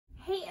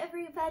Hey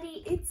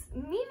everybody, it's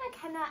me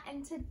McKenna,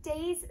 and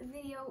today's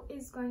video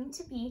is going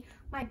to be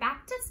my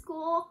back to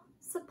school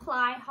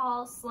supply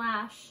haul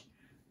slash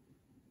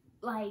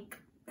what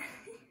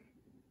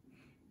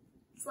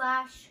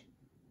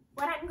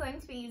I'm going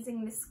to be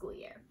using this school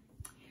year.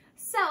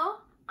 So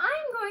I'm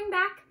going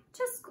back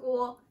to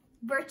school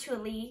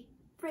virtually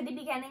for the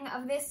beginning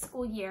of this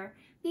school year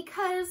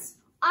because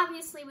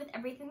obviously with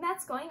everything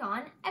that's going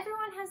on,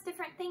 everyone has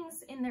different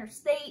things in their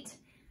state,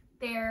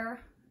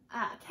 their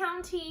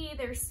county,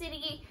 their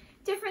city,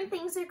 different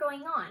things are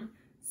going on.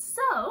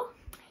 So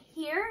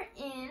here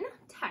in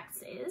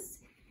Texas,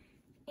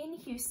 in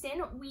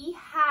Houston, we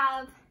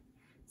have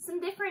some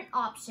different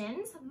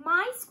options.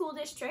 My school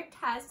district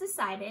has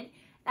decided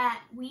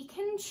that we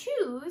can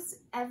choose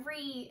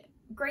every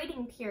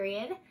grading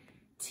period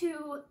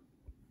to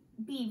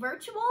be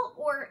virtual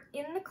or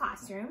in the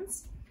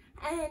classrooms.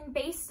 And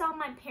based on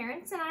my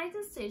parents and I's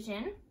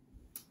decision,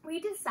 we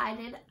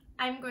decided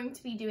I'm going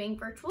to be doing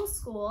virtual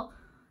school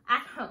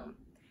at home.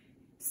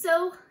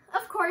 So,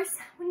 of course,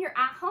 when you're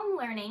at home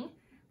learning,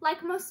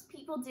 like most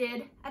people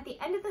did at the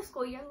end of the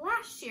school year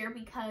last year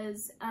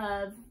because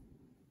of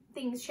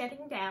things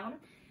shutting down,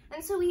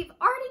 and so we've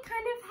already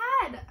kind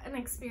of had an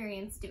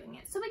experience doing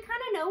it. So we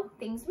kind of know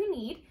things we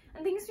need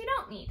and things we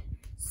don't need.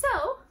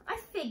 So I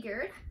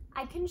figured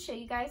I can show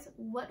you guys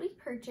what we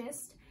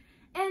purchased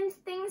and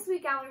things we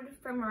gathered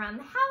from around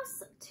the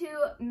house to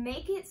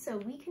make it so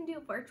we can do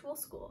virtual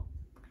school.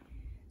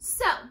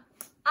 So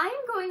I'm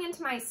going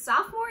into my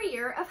sophomore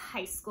year of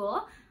high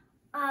school,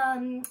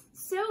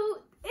 so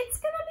it's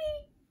gonna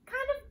be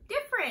kind of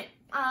different.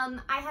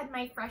 I had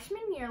my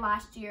freshman year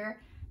last year,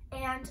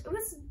 and it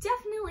was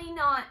definitely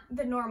not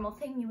the normal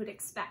thing you would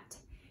expect.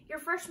 Your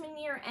freshman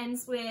year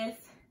ends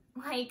with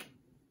like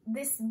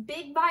this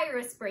big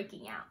virus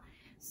breaking out.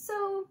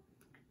 So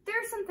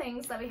there are some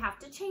things that we have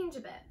to change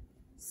a bit.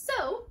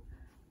 So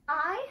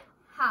I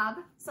have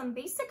some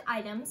basic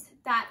items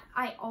that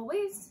I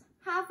always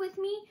have with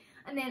me,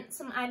 and then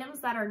some items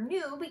that are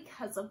new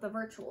because of the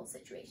virtual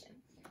situation.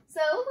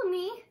 So let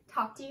me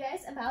talk to you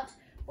guys about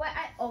what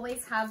I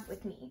always have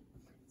with me.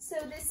 So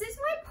this is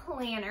my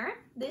planner.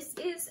 This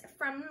is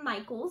from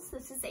Michaels.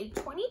 This is a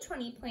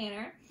 2020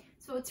 planner.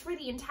 So it's for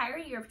the entire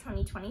year of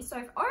 2020. So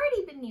I've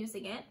already been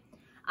using it.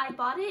 I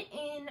bought it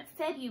in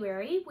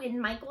February when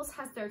Michaels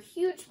has their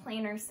huge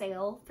planner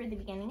sale for the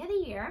beginning of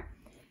the year.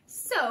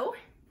 So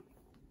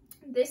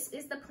this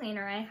is the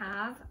planner I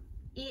have.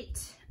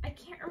 I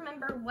can't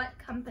remember what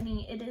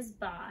company it is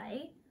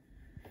by.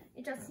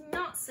 It does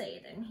not say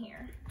it in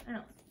here. I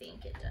don't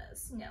think it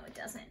does. No, it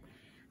doesn't.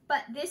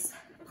 But this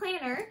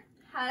planner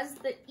has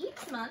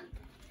each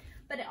month,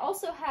 but it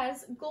also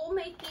has goal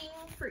making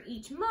for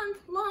each month,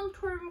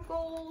 long-term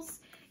goals.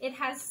 It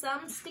has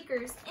some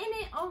stickers in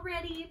it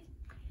already,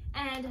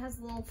 and has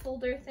a little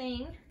folder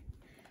thing.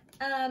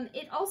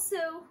 It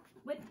also,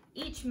 with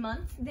each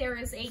month, there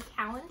is a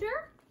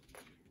calendar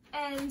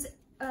and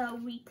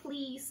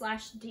weekly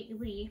 /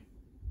 daily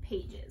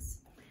pages.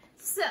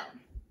 So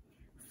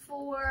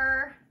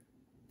for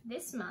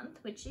this month,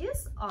 which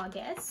is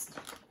August,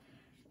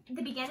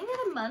 the beginning of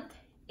the month,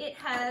 it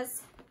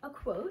has a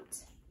quote.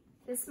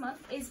 This month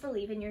is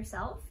Believe in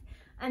Yourself.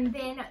 And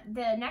then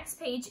the next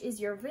page is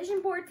your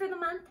vision board for the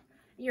month,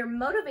 your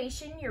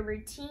motivation, your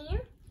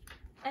routine,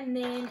 and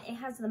then it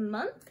has the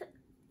month,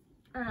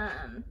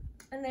 and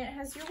then it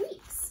has your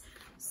weeks.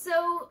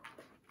 So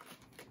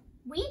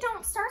we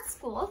don't start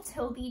school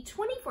till the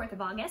 24th of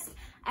August,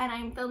 and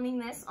I'm filming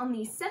this on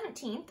the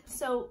 17th,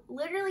 so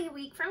literally a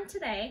week from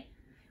today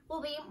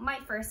will be my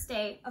first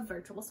day of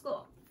virtual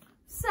school.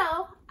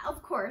 So,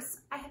 of course,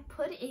 I have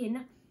put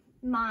in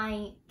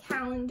my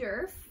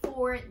calendar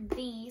for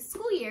the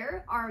school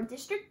year. Our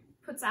district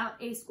puts out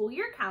a school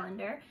year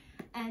calendar,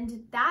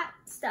 and that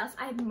stuff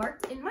I've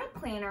marked in my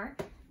planner,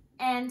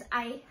 and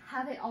I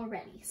have it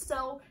already.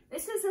 So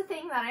this is a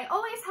thing that I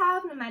always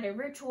have, no matter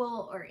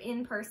virtual or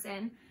in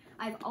person.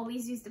 I've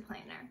always used a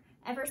planner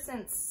ever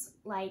since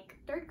like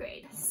 3rd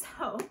grade,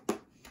 so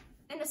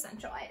an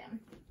essential item.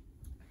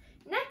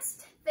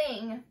 Next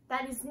thing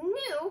that is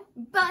new,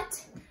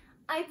 but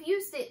I've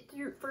used it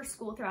for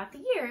school throughout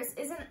the years,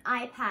 is an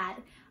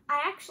iPad.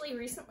 I actually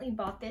recently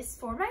bought this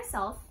for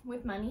myself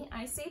with money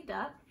I saved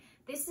up.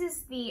 This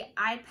is the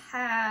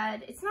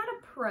iPad, it's not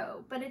a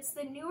Pro, but it's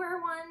the newer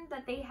one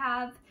that they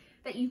have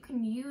that you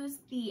can use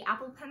the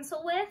Apple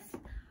Pencil with.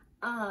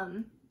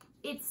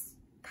 It's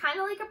kind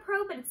of like a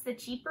Pro, but it's the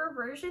cheaper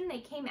version.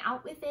 They came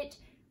out with it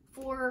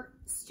for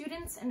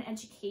students and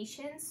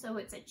education, so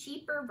it's a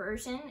cheaper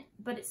version,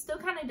 but it still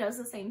kind of does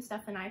the same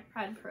stuff an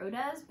iPad Pro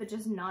does, but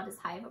just not as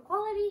high of a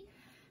quality.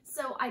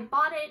 So I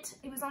bought it.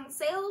 It was on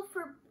sale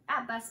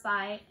at Best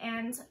Buy,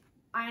 and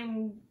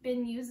I've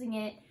been using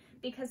it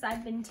because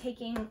I've been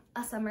taking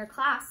a summer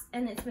class,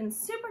 and it's been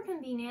super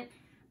convenient.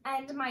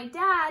 And my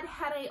dad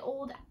had an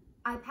old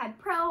iPad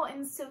Pro,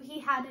 and so he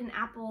had an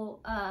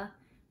Apple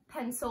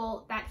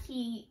Pencil that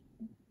he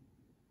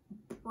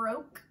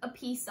broke a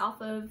piece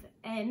off of,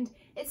 and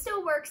it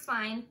still works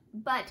fine,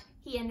 but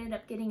he ended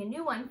up getting a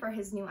new one for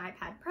his new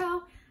iPad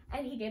Pro,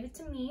 and he gave it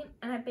to me,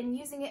 and I've been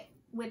using it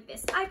with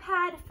this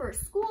iPad for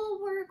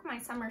schoolwork, my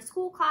summer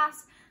school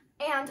class,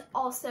 and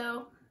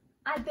also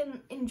I've been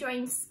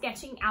enjoying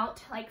sketching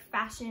out like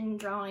fashion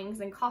drawings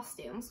and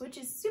costumes, which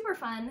is super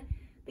fun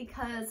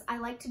because I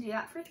like to do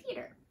that for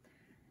theater.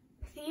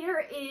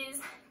 Theater is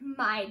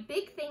my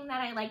big thing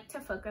that I like to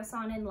focus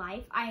on in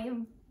life. I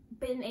have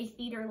been a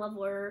theater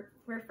lover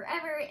for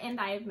forever, and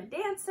I am a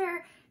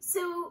dancer,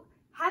 so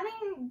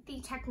having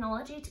the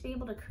technology to be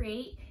able to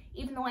create,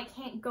 even though I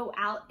can't go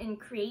out and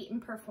create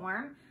and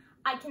perform,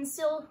 I can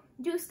still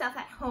do stuff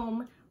at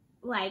home,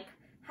 like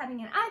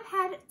having an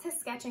iPad to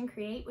sketch and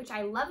create, which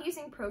I love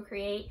using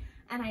Procreate,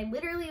 and I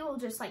literally will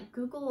just like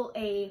Google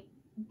a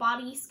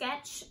body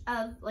sketch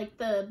of like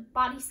the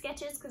body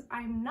sketches, because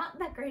I'm not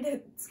that great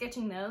at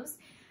sketching those,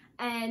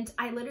 and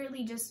I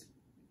literally just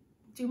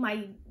do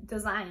my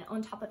design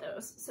on top of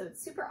those, so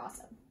it's super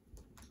awesome.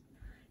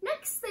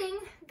 Next thing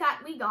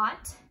that we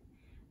got,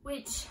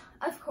 which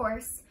of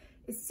course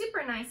is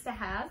super nice to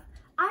have,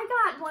 I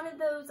got one of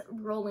those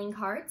rolling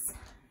carts.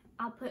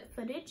 I'll put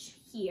footage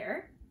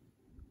here.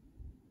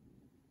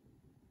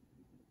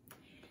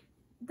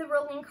 The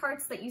rolling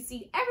carts that you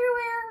see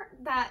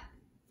everywhere, that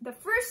the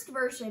first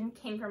version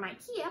came from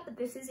IKEA, but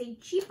this is a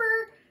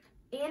cheaper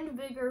and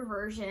bigger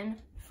version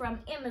from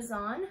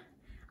Amazon.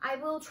 I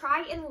will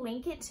try and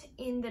link it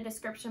in the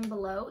description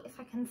below if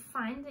I can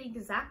find the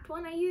exact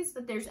one I use,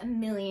 but there's a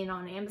million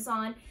on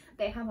Amazon.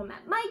 They have them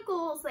at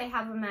Michael's, they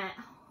have them at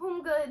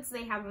Home Goods,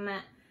 they have them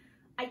at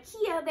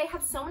IKEA. They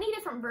have so many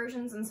different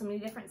versions and so many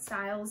different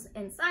styles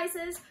and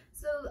sizes.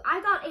 So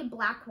I got a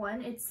black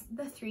one. It's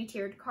the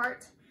 3-tiered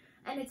cart,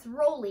 and it's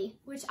rolly,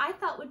 which I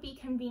thought would be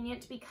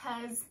convenient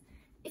because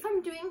if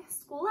I'm doing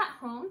school at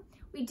home,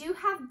 we do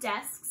have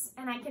desks,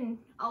 and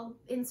I'll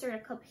insert a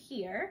clip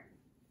here.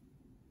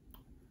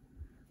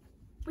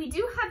 We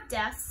do have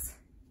desks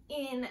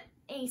in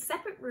a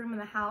separate room in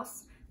the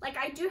house. Like,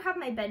 I do have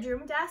my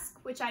bedroom desk,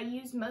 which I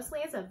use mostly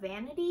as a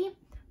vanity,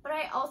 but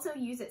I also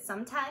use it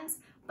sometimes.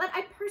 But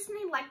I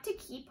personally like to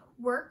keep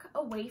work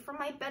away from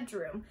my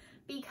bedroom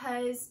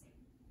because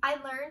I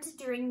learned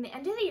during the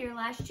end of the year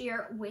last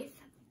year with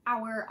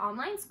our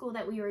online school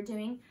that we were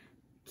doing,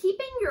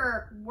 keeping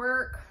your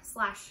work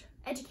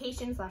 /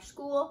 education /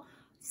 school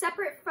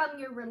separate from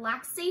your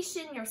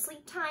relaxation, your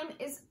sleep time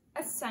is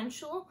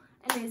essential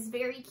and is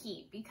very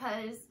key,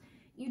 because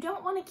you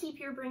don't want to keep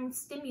your brain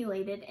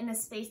stimulated in a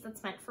space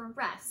that's meant for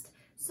rest.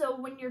 So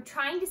when you're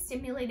trying to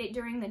stimulate it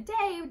during the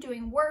day,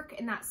 doing work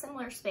in that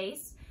similar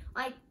space,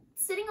 like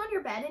sitting on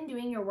your bed and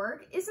doing your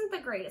work isn't the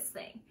greatest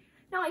thing.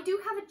 Now, I do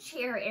have a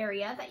chair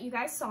area that you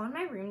guys saw in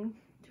my room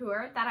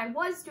tour that I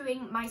was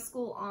doing my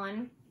school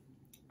on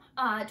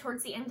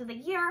towards the end of the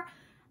year,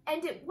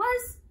 and it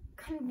was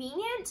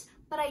convenient,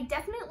 but I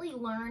definitely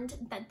learned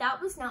that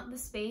that was not the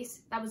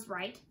space that was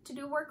right to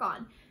do work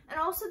on. And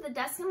also the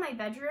desk in my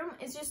bedroom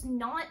is just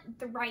not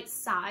the right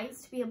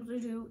size to be able to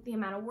do the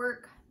amount of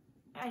work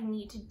I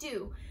need to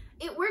do.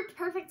 It worked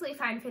perfectly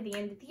fine for the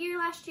end of the year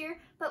last year,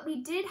 but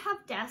we did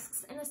have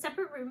desks in a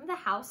separate room of the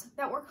house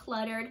that were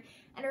cluttered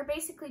and are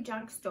basically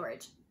junk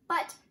storage.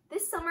 But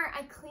this summer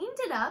I cleaned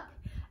it up,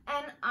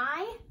 and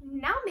I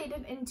now made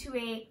it into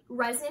a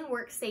resin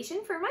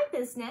workstation for my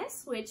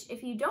business, which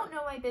if you don't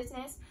know my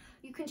business,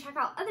 you can check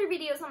out other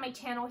videos on my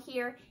channel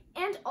here,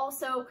 and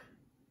also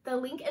the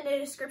link in the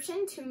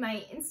description to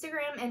my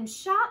Instagram and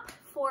shop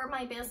for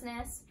my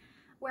business,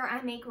 where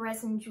I make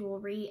resin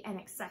jewelry and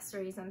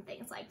accessories and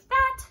things like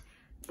that.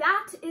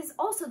 That is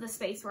also the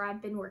space where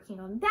I've been working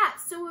on that.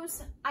 So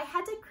I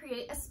had to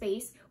create a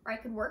space where I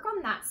could work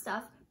on that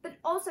stuff, but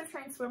also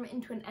transform it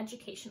into an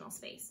educational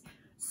space.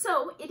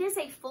 So it is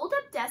a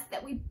fold-up desk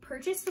that we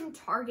purchased from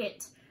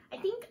Target, I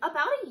think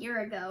about a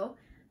year ago,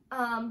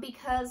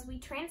 because we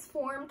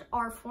transformed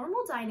our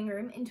formal dining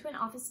room into an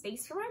office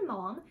space for my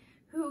mom,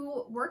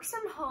 who works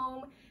from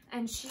home,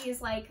 and she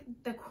is like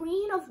the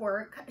queen of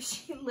work.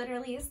 She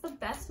literally is the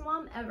best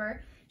mom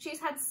ever. She's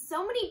had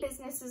so many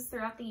businesses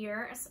throughout the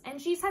years, and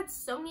she's had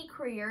so many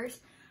careers,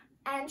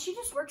 and she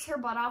just works her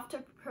butt off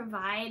to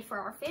provide for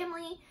our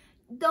family.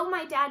 Though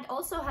my dad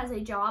also has a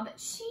job,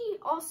 she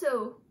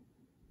also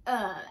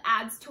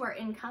adds to our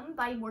income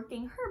by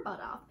working her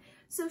butt off.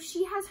 So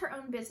she has her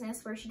own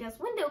business where she does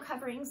window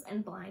coverings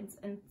and blinds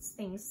and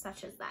things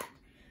such as that.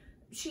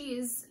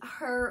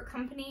 Her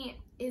company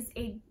is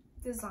a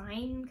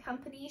design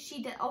company.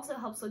 She also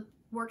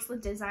works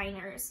with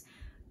designers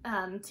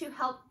to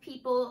help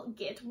people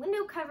get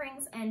window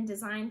coverings and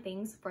design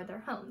things for their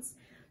homes.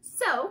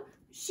 So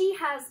she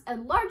has a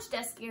large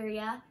desk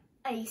area,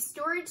 a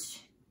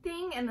storage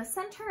thing in the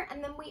center,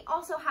 and then we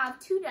also have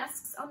 2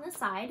 desks on the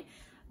side.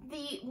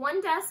 The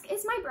one desk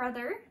is my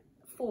brother,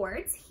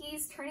 Ford's.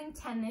 He's turning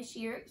 10 this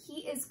year.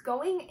 He is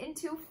going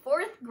into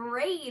 4th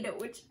grade,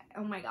 which,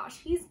 oh my gosh,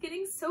 he's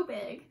getting so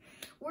big.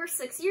 We're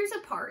 6 years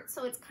apart,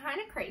 so it's kind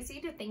of crazy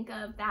to think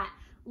of that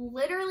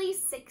literally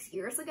 6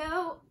 years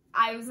ago,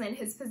 I was in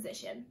his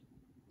position.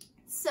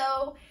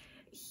 So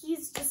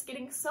he's just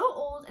getting so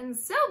old and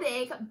so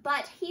big,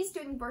 but he's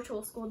doing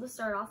virtual school to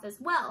start off as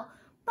well.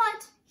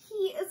 But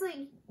he is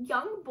a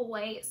young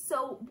boy,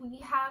 so we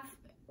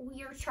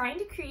are trying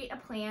to create a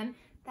plan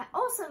that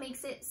also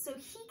makes it so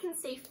he can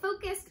stay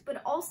focused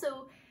but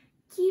also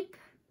keep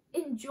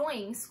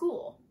enjoying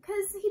school,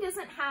 because he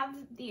doesn't have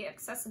the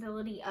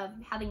accessibility of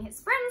having his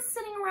friends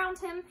sitting around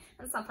him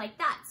and stuff like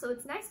that. So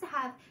it's nice to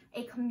have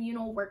a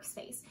communal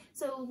workspace.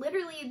 So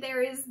literally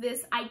there is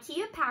this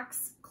IKEA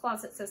PAX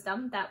closet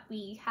system that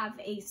we have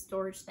a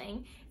storage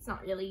thing. It's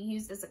not really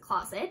used as a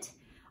closet.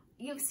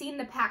 You've seen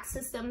the PAX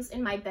systems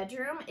in my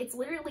bedroom. It's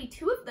literally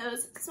 2 of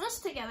those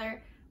smushed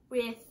together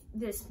with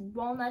this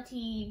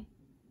walnutty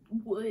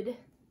wood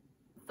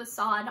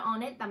facade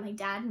on it that my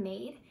dad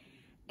made.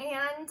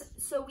 And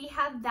so we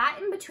have that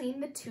in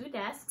between the 2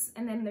 desks,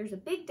 and then there's a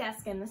big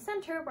desk in the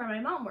center where my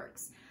mom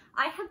works.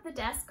 I have the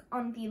desk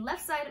on the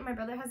left side and my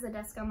brother has the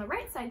desk on the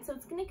right side, so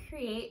it's going to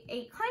create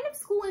a kind of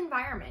school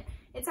environment.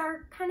 It's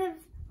our kind of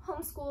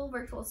homeschool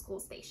virtual school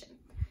station.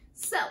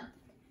 So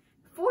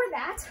for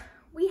that,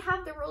 we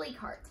have the rolly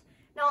cart.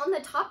 Now on the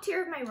top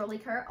tier of my rolly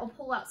cart, I'll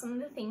pull out some of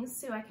the things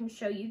so I can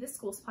show you the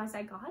school supplies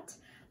I got.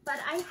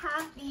 But I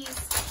have these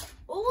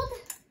old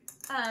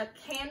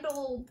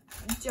candle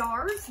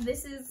jars.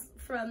 This is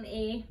from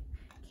a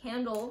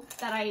candle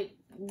that I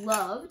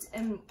loved,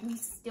 and we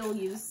still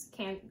use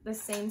the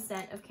same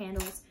set of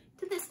candles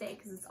to this day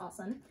because it's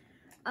awesome.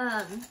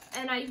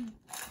 And I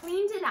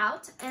cleaned it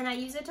out and I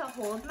use it to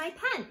hold my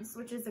pens,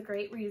 which is a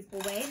great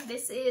reusable way.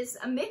 This is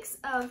a mix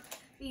of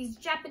these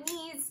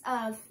Japanese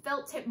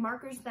felt tip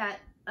markers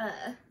that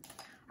are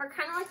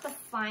kind of like the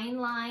fine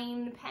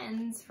line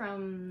pens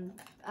from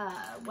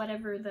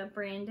whatever the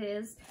brand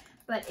is,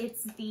 but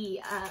it's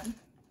the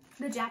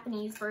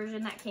Japanese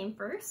version that came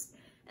first.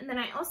 And then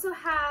I also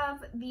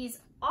have these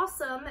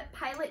awesome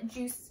Pilot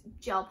Juice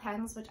gel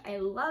pens, which I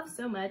love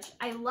so much.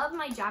 I love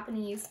my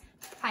Japanese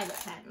Pilot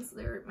pens.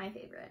 They're my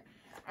favorite.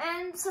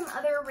 And some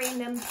other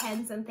random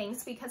pens and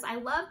things because I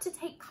love to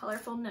take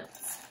colorful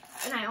notes.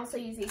 And I also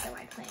use these in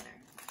my planner.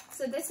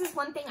 So this is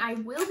one thing I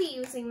will be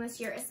using this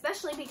year,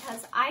 especially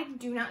because I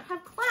do not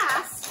have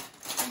class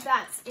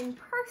that's in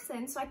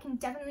person, so I can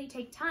definitely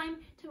take time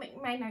to make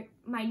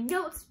my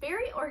notes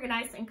very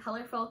organized and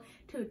colorful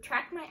to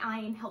attract my eye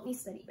and help me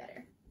study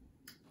better.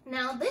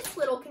 Now this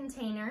little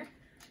container,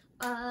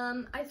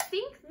 I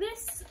think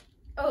this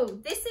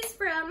is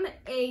from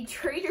a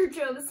Trader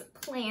Joe's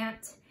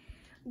plant.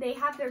 They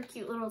have their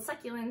cute little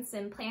succulents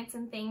and plants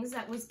and things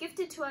that was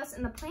gifted to us,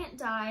 and the plant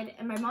died,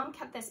 and my mom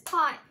kept this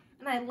pot,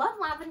 and I love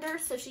lavender,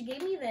 so she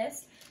gave me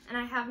this, and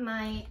I have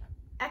my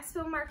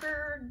Expo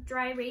marker,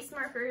 dry erase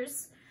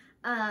markers,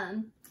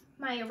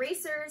 my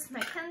erasers, my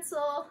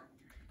pencil,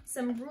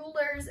 some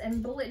rulers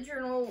and bullet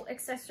journal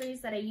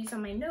accessories that I use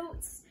on my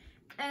notes,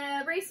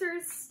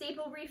 erasers,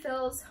 staple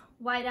refills,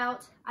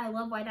 whiteout, I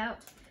love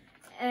whiteout,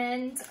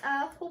 and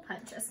a hole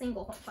punch, a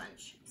single hole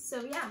punch.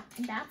 So yeah,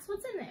 that's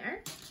what's in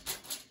there.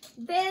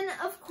 Then,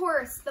 of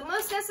course, the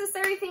most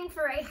necessary thing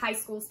for a high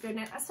school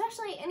student,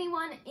 especially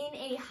anyone in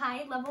a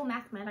high-level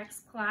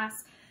mathematics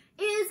class,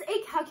 is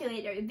a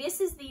calculator.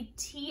 This is the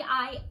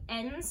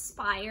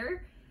TI-Nspire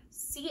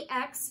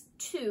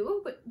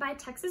CX2 by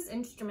Texas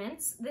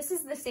Instruments. This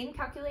is the same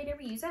calculator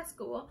we use at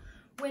school.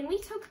 When we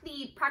took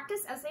the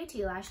practice SAT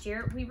last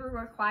year, we were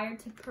required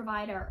to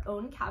provide our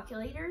own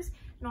calculators.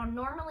 Now,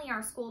 normally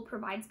our school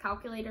provides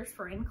calculators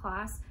for in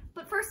class,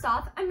 but first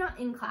off, I'm not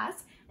in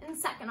class, and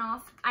second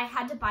off, I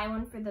had to buy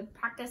one for the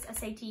practice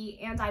SAT,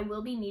 and I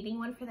will be needing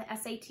one for the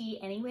SAT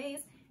anyways,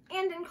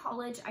 and in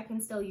college, I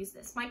can still use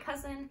this. My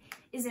cousin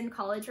is in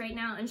college right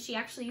now, and she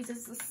actually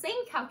uses the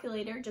same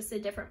calculator, just a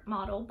different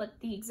model, but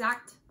the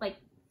exact,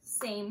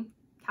 same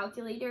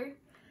calculator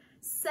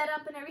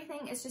setup and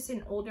everything. It's just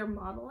an older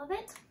model of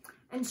it,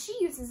 and she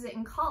uses it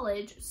in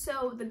college.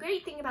 So the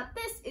great thing about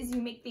this is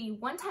you make the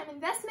one-time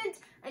investment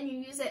and you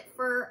use it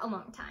for a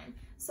long time.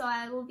 So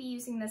I will be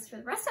using this for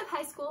the rest of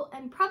high school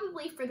and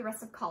probably for the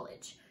rest of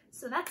college.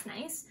 So that's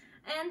nice,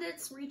 and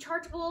it's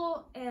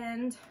rechargeable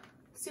and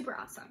super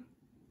awesome.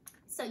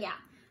 So yeah,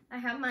 I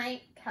have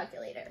my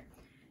calculator.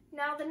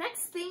 Now the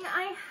next thing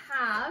I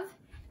have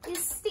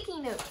is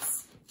sticky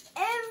notes.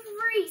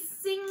 Every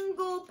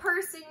single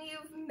person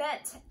you've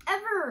met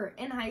ever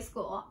in high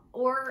school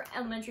or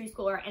elementary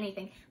school or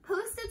anything,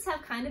 Post-its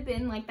have kind of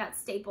been like that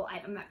staple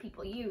item that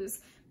people use.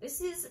 This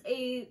is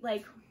a,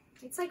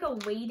 it's like a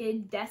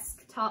weighted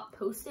desktop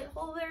Post-it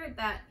holder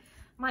that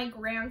my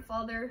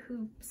grandfather,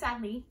 who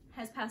sadly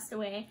has passed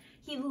away,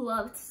 he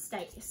loved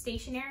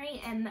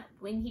stationery, and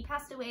when he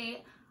passed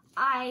away,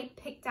 I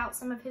picked out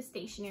some of his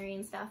stationery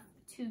and stuff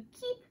to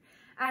keep.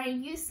 I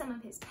used some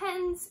of his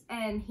pens,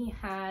 and he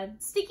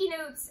had sticky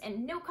notes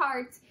and note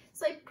cards,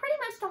 so I pretty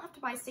much don't have to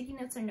buy sticky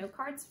notes or note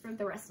cards for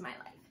the rest of my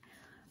life.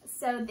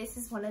 So this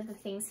is one of the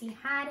things he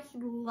had. He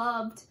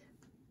loved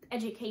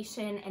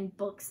education and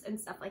books and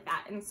stuff like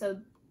that, and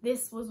so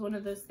this was one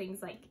of those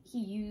things he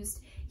used.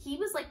 He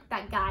was like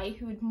that guy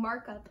who would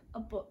mark up a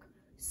book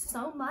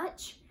so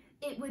much,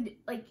 it would,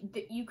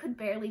 you could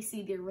barely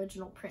see the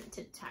original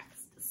printed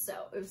text,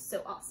 so it was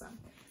so awesome.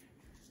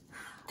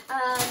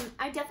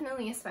 I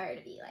definitely aspire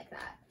to be like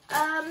that.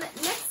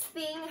 Next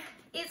thing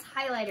is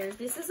highlighters.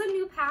 This is a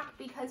new pack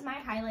because my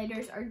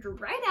highlighters are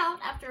dried out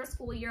after a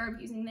school year of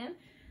using them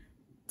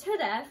to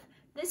death.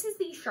 This is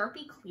the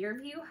Sharpie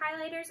Clearview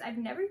highlighters. I've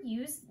never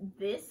used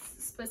this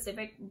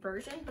specific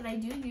version, but I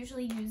do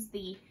usually use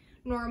the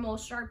normal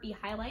Sharpie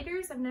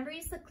highlighters. I've never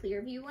used the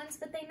Clearview ones,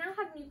 but they now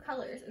have new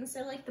colors. And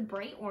so like the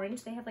bright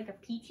orange, they have like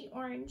a peachy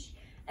orange,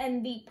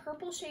 and the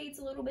purple shade's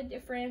a little bit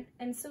different,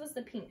 and so is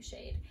the pink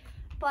shade.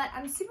 But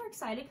I'm super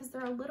excited because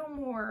they're a little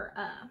more,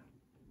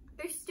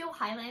 they're still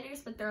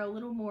highlighters, but they're a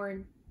little more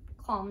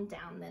calmed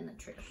down than the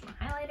traditional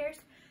highlighters.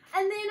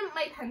 And then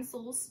my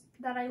pencils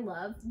that I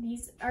love.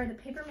 These are the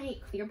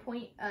Papermate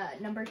Clearpoint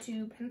number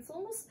 2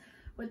 pencils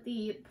with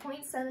the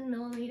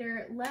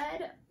 0.7mm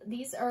lead.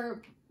 These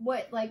are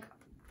what like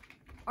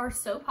are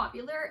so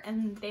popular,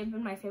 and they've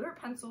been my favorite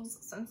pencils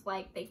since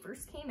like they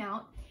first came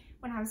out.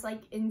 When I was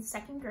like in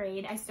 2nd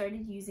grade, I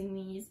started using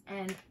these,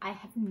 and I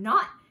have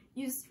not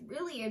used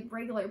really a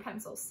regular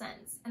pencil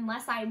since,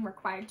 unless I'm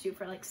required to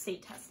for like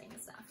state testing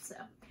and stuff. So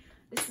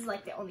this is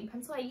like the only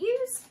pencil I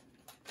use.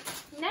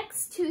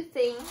 Next 2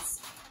 things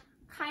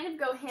kind of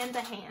go hand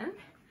to hand.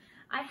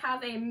 I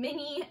have a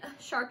mini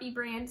Sharpie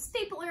brand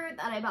stapler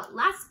that I bought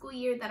last school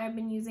year that I've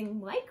been using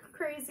like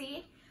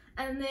crazy.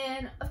 And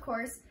then, of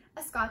course,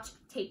 a Scotch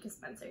tape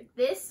dispenser.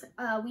 This,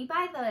 we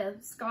buy the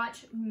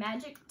Scotch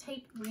Magic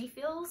Tape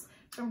refills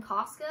from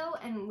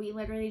Costco, and we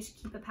literally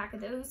just keep a pack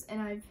of those.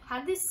 And I've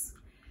had this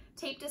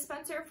tape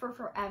dispenser for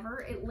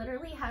forever. It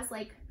literally has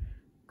like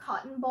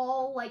cotton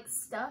ball like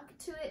stuck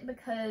to it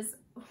because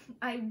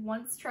I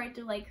once tried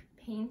to like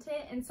paint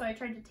it, and so I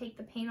tried to take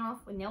the paint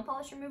off with nail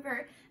polish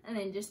remover and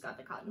then just got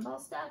the cotton ball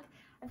stuck.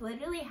 I've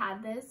literally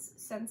had this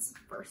since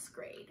 1st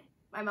grade.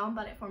 My mom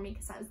bought it for me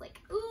because I was like,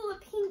 ooh, a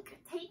pink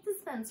tape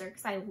dispenser,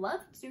 because I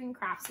loved doing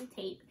crafts with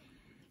tape.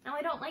 Now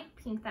I don't like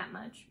pink that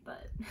much,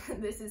 but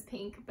this is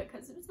pink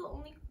because it was the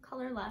only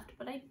color left.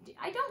 But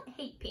I don't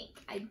hate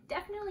pink. I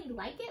definitely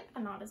like it,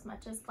 but not as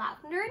much as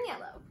lavender and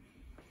yellow.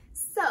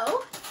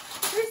 So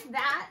there's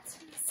that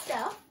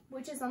stuff,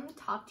 which is on the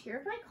top tier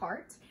of my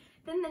cart.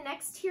 Then the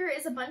next tier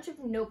is a bunch of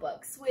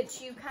notebooks, which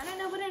you kind of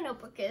know what a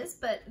notebook is,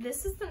 but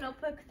this is the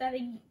notebook that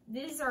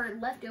these are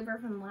left over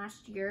from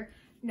last year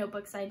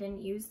notebooks I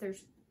didn't use.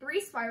 There's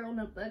 3 spiral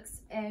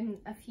notebooks and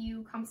a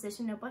few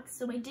composition notebooks,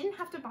 so I didn't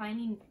have to buy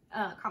any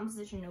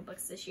composition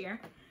notebooks this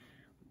year.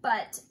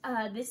 But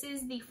this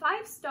is the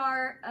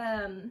 5-star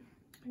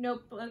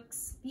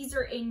notebooks. These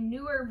are a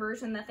newer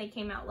version that they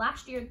came out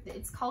last year.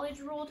 It's college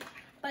ruled,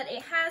 but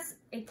it has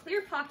a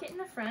clear pocket in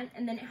the front,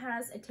 and then it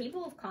has a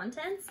table of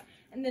contents,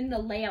 and then the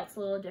layout's a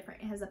little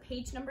different. It has a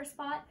page number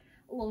spot,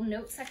 a little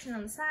note section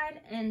on the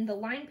side, and the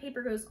lined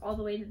paper goes all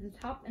the way to the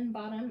top and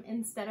bottom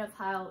instead of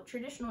how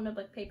traditional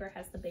notebook paper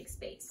has the big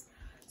space.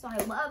 So I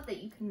love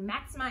that you can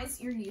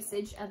maximize your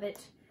usage of it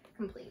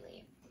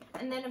completely.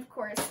 And then of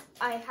course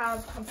I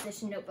have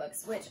composition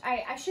notebooks, which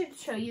I should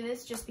show you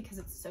this just because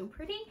it's so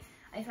pretty.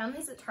 I found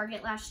these at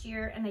Target last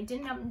year, and I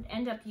didn't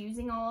end up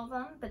using all of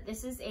them, but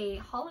this is a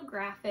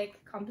holographic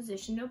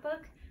composition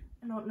notebook.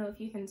 I don't know if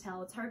you can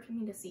tell. It's hard for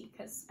me to see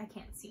because I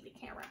can't see the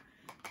camera,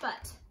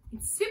 but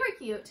it's super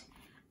cute,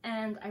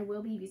 and I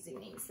will be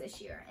using these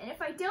this year. And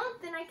if I don't,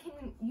 then I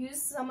can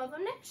use some of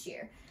them next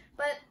year.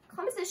 But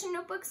composition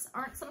notebooks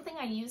aren't something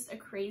I use a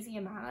crazy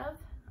amount of.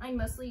 I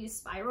mostly use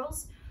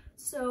spirals,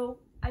 so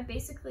I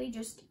basically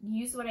just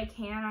use what I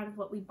can out of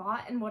what we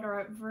bought, and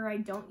whatever I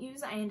don't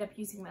use, I end up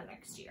using that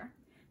next year.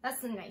 That's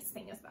the nice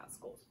thing about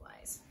school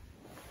supplies.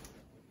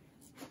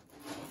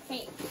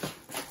 Okay,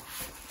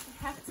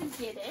 I have to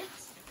get it,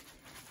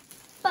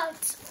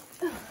 but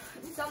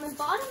it's on the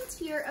bottom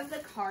tier of the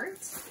cart.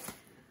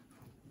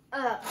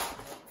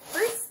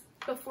 First,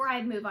 before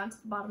I move on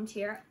to the bottom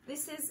tier,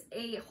 this is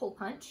a hole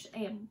punch,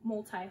 a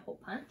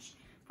multi-hole punch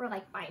for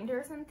like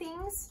binders and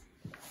things.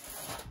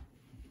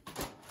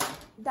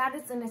 That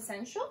is an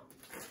essential.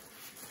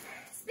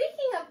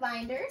 Speaking of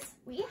binders,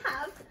 we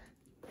have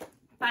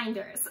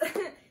binders.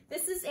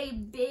 This is a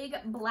big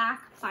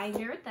black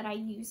binder that I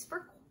use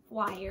for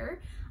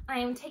choir. I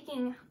am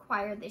taking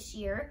choir this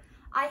year.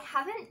 I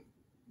haven't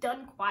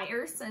done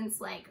choir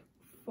since like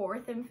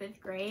 4th and 5th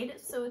grade,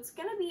 so it's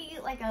gonna be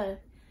like a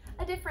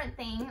different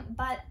thing,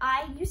 but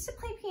I used to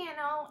play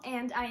piano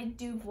and I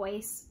do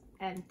voice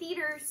and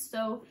theater,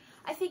 so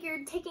I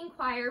figured taking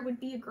choir would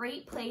be a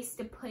great place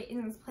to put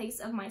in place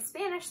of my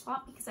Spanish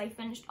spot because I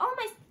finished all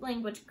my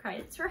language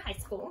credits for high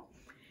school.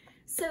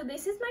 So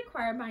this is my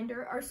choir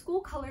binder. Our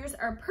school colors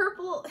are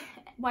purple,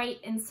 white,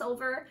 and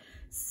silver,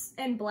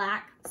 and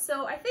black.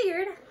 So I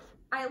figured,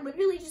 I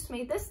literally just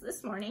made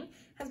this morning. It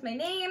has my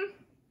name,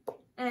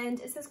 and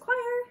it says choir,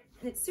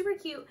 and it's super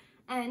cute,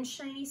 and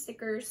shiny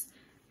stickers,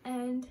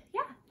 and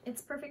yeah,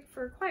 it's perfect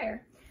for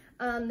choir.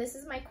 This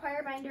is my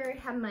choir binder. I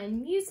have my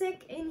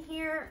music in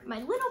here,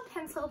 my little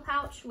pencil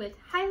pouch with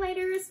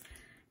highlighters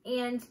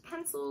and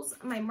pencils,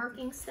 my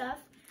marking stuff,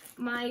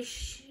 my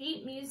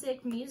sheet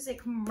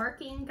music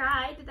marking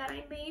guide that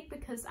I made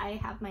because I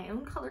have my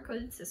own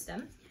color-coded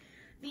system.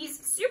 These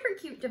super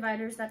cute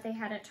dividers that they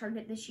had at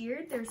Target this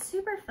year, they're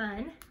super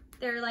fun.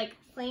 They're like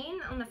plain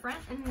on the front,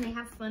 and then they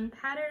have fun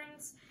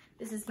patterns.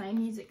 This is my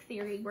music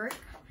theory work.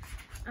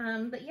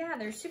 But yeah,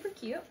 they're super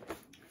cute.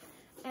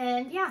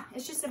 And yeah,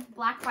 it's just a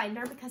black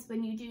binder because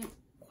when you do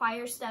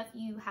choir stuff,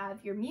 you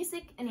have your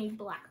music in a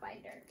black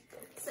binder.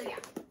 So yeah,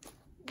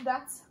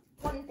 that's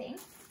one thing.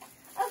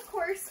 Of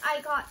course,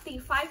 I got the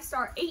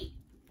 5-star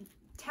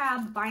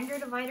 8-tab binder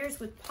dividers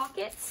with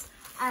pockets.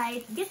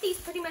 I get these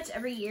pretty much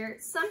every year.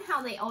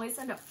 Somehow they always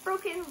end up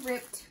broken,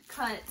 ripped,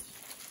 cut,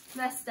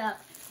 messed up.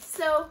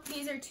 So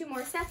these are 2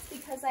 more sets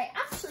because I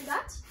actually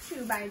got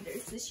 2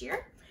 binders this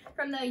year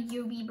from the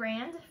UB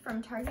brand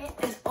from Target.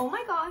 And oh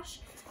my gosh,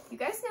 you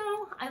guys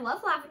know I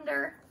love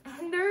lavender,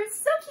 and they're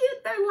so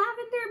cute. They're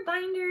lavender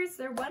binders.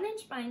 They're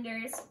 1-inch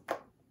binders,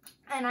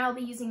 and I'll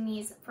be using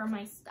these for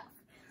my stuff.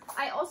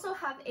 I also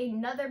have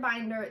another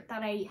binder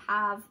that I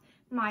have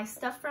my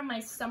stuff from my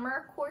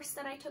summer course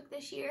that I took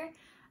this year,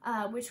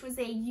 which was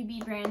a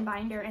UB brand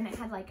binder, and it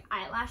had like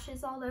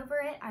eyelashes all over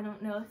it. I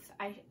don't know if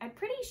I'm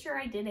pretty sure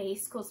I did a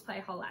school supply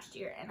haul last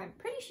year, and I'm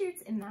pretty sure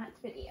it's in that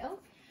video.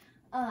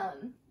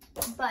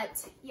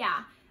 But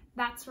yeah,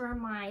 that's where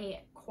my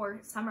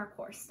summer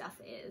course stuff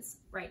is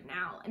right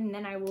now, and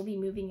then I will be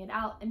moving it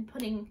out and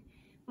putting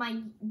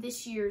my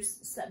this year's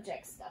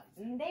subject stuff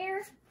in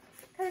there,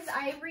 because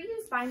I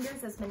reuse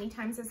binders as many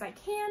times as I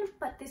can,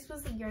 but this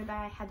was the year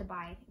that I had to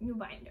buy new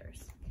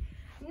binders.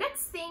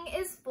 Next thing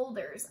is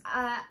folders.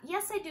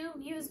 Yes, I do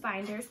use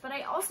binders, but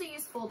I also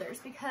use folders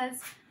because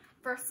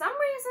for some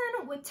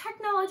reason with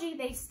technology,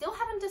 they still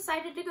haven't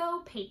decided to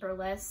go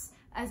paperless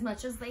as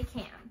much as they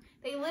can.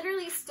 They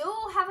literally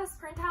still have us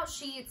print out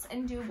sheets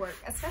and do work,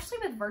 especially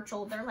with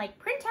virtual. They're like,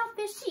 print out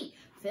this sheet,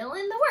 fill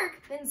in the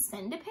work, then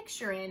send a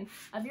picture in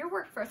of your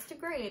work for us to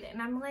grade.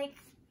 And I'm like,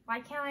 why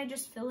can't I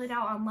just fill it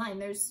out online?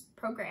 There's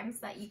programs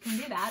that you can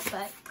do that,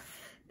 but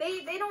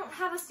they don't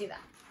have us do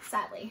that,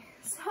 sadly.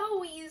 So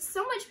we use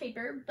so much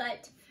paper,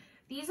 but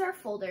these are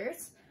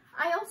folders.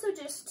 I also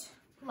just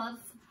love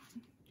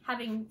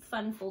having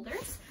fun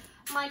folders.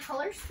 My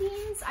color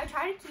schemes, I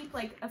try to keep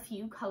like a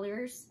few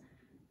colors,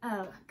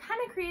 kind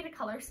of create a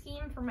color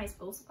scheme for my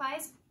school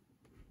supplies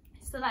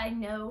so that I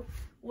know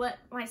what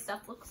my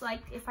stuff looks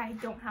like. If I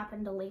don't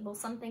happen to label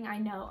something, I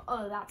know,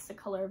 oh, that's the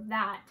color of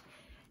that,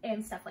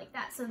 and stuff like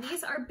that. So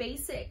these are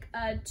basic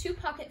 2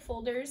 pocket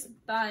folders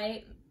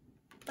by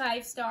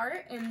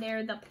 5-star, and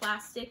they're the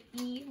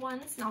plastic-y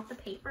ones, not the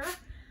paper.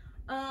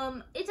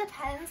 It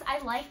depends. I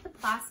like the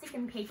plastic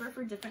and paper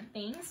for different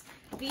things.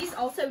 These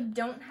also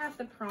don't have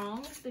the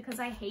prongs because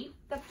I hate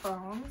the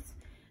prongs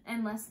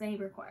unless they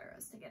require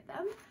us to get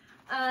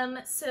them.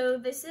 So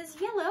this is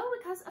yellow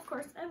because of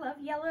course I love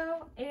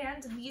yellow,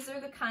 and these are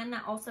the kind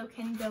that also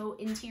can go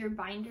into your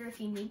binder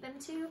if you need them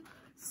to.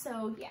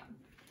 So yeah.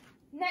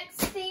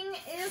 Next thing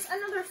is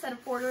another set of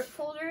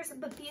folders,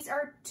 but these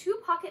are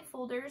 2 pocket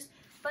folders,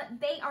 but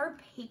they are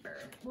paper.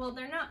 Well,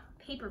 they're not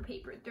paper.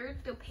 They're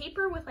the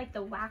paper with like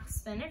the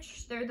wax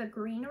finish. They're the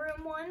green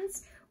room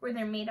ones where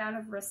they're made out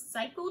of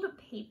recycled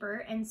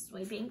paper and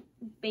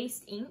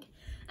soy-based ink.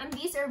 And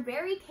these are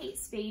very Kate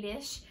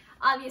Spade-ish.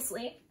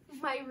 Obviously,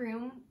 my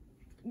room,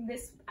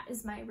 this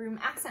is my room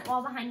accent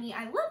wall behind me.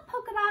 I love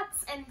polka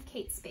dots and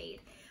Kate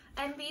Spade.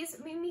 And these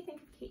made me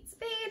think of Kate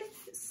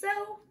Spade, so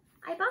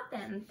I bought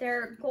them.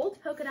 They're gold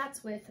polka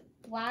dots with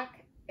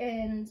black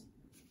and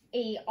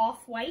a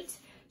off-white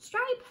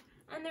stripe,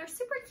 and they're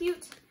super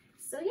cute.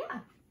 So yeah,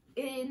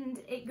 and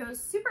it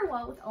goes super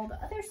well with all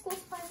the other school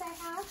supplies I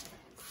have,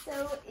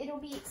 so it'll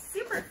be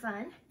super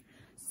fun.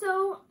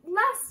 So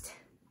last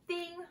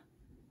thing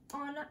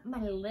on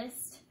my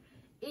list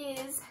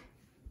is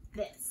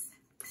this.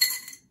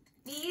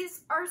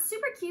 These are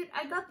super cute.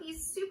 I got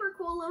these super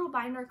cool little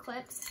binder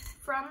clips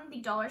from the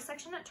dollar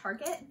section at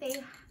Target.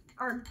 They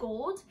are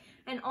gold,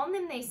 and on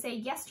them they say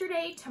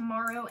yesterday,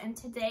 tomorrow, and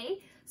today.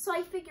 So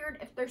I figured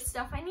if there's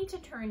stuff I need to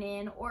turn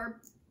in,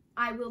 or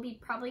I will be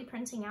probably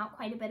printing out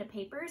quite a bit of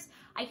papers,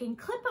 I can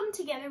clip them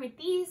together with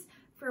these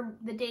for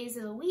the days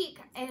of the week,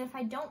 and if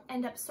I don't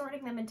end up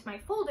sorting them into my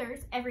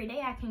folders, every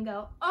day I can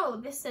go,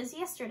 oh, this says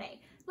yesterday,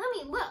 let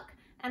me look,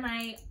 and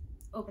I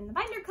open the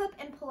binder clip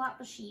and pull out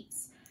the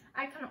sheets.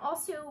 I can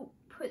also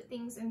put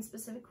things in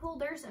specific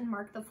folders and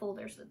mark the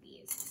folders with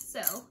these.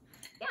 So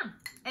yeah,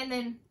 and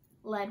then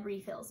lead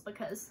refills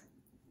because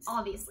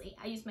obviously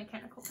I use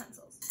mechanical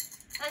pencils.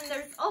 And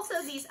there's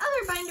also these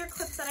other binder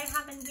clips that I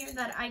have in here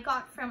that I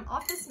got from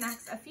Office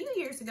Max a few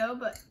years ago,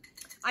 but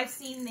I've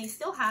seen they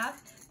still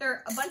have.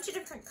 They're a bunch of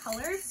different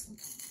colors,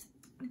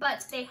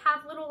 but they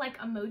have little like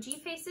emoji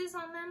faces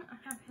on them.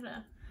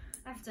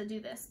 I have to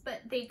do this,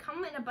 but they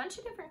come in a bunch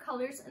of different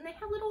colors and they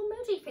have little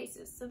emoji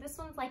faces. So this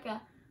one's like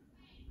a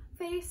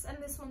face and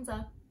this one's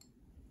a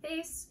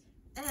face,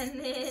 and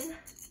then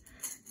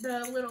the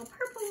little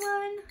purple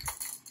one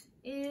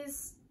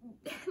is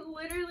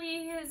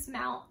literally his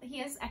mouth. He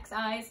has X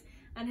eyes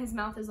and his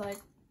mouth is like,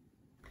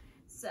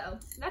 so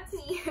that's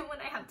me when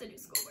I have to do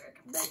schoolwork.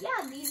 But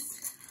yeah,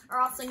 these are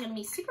also going to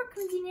be super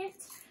convenient.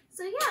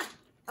 So yeah.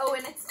 Oh,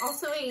 and it's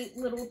also a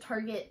little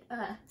Target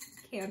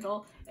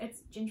candle.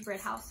 It's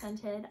gingerbread house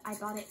scented. I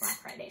bought it Black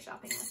Friday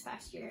shopping this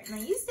past year and I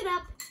used it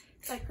up.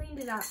 So I cleaned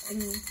it up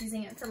and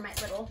using it for my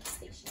little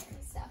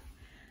stationery stuff.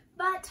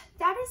 But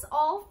that is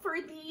all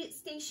for the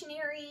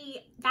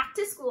stationery back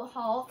to school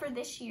haul for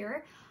this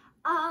year.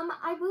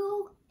 I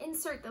will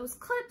insert those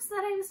clips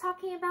that I was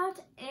talking about,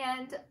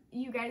 and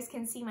you guys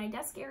can see my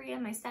desk area,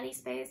 my study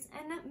space,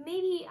 and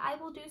maybe I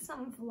will do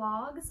some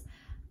vlogs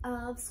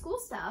of school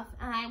stuff,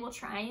 and I will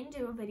try and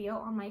do a video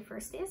on my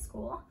first day of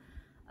school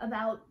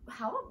about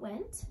how it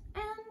went.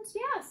 And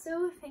yeah,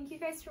 so thank you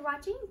guys for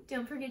watching.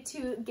 Don't forget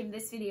to give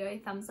this video a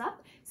thumbs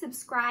up,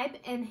 subscribe,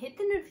 and hit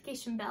the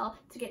notification bell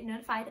to get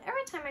notified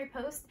every time I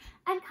post,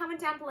 and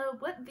comment down below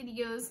what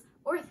videos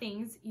or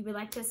things you would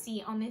like to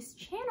see on this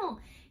channel.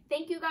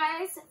 Thank you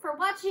guys for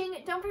watching.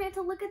 Don't forget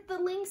to look at the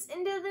links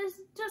into the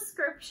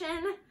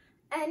description,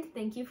 and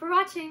thank you for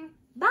watching.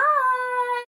 Bye!